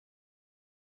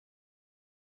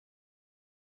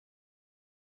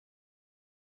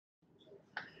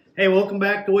Hey, welcome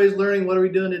back to Always Learning. What are we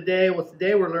doing today? Well,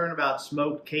 today we're learning about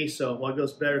smoked queso. What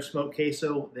goes better smoked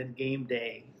queso than game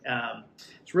day?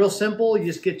 It's real simple. You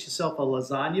just get yourself a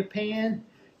lasagna pan.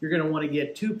 You're going to want to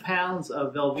get 2 pounds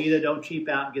of Velvetta. Don't cheap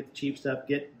out and get the cheap stuff.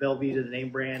 Get Velvetta, the name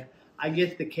brand. I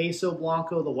get the Queso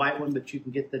Blanco, the white one, but you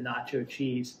can get the nacho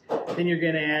cheese. Then you're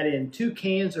going to add in 2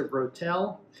 cans of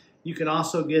Rotel. You can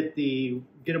also get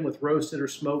them with roasted or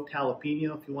smoked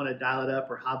jalapeno if you want to dial it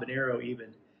up, or habanero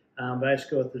even. But I just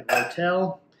go with the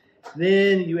Rotel.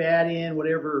 Then you add in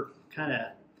whatever kind of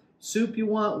soup you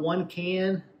want, 1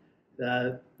 can.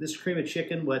 This cream of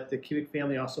chicken, what the Cubic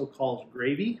family also calls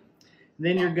gravy. And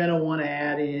then you're going to want to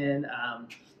add in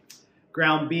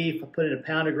ground beef. I put in a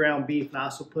pound of ground beef, and I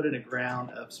also put in a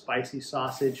ground of spicy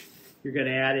sausage. You're going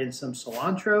to add in some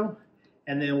cilantro,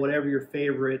 and then whatever your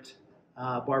favorite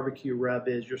barbecue rub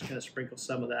is, you're just going to sprinkle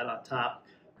some of that on top.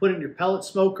 Put it in your pellet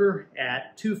smoker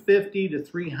at 250 to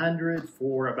 300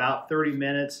 for about 30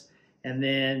 minutes, and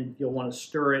then you'll want to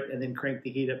stir it and then crank the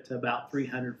heat up to about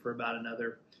 300 for about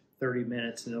another 30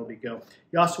 minutes, and it'll be go.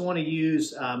 You also want to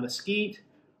use mesquite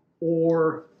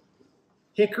or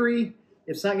hickory.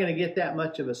 It's not going to get that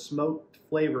much of a smoked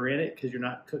flavor in it because you're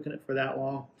not cooking it for that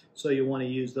long, so you want to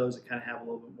use those that kind of have a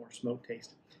little bit more smoke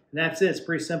taste. And that's it. It's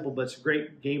pretty simple, but it's a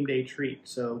great game day treat.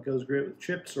 So it goes great with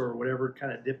chips or whatever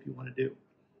kind of dip you want to do.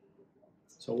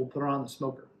 So we'll put it on the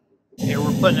smoker. Here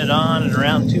we're putting it on at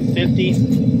around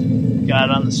 250. Got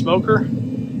it on the smoker,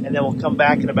 and then we'll come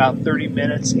back in about 30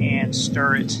 minutes and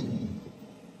stir it.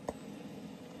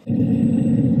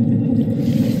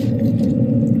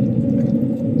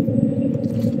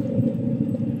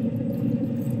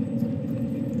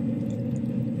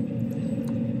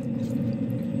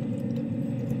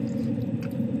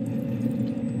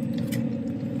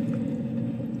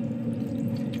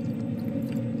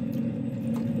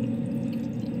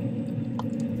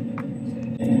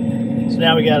 So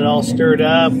now we got it all stirred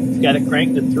up. Got it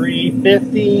cranked to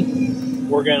 350.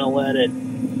 We're going to let it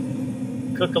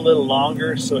cook a little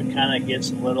longer so it kind of gets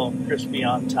a little crispy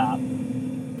on top.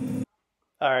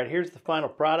 All right, here's the final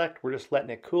product. We're just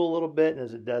letting it cool a little bit, and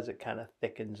as it does, it kind of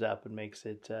thickens up and makes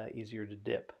it easier to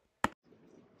dip.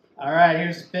 All right,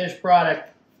 here's the finished product.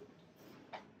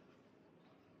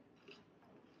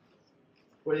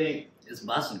 What do you think? It's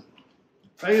busting.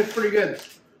 I think it's pretty good.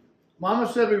 Mama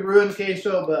said we ruined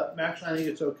queso, but actually I think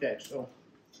it's okay. So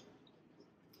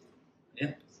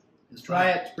yeah, let's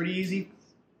try it. It's pretty easy,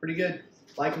 pretty good.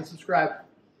 Like and subscribe.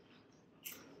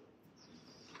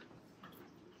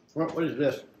 What is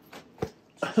this?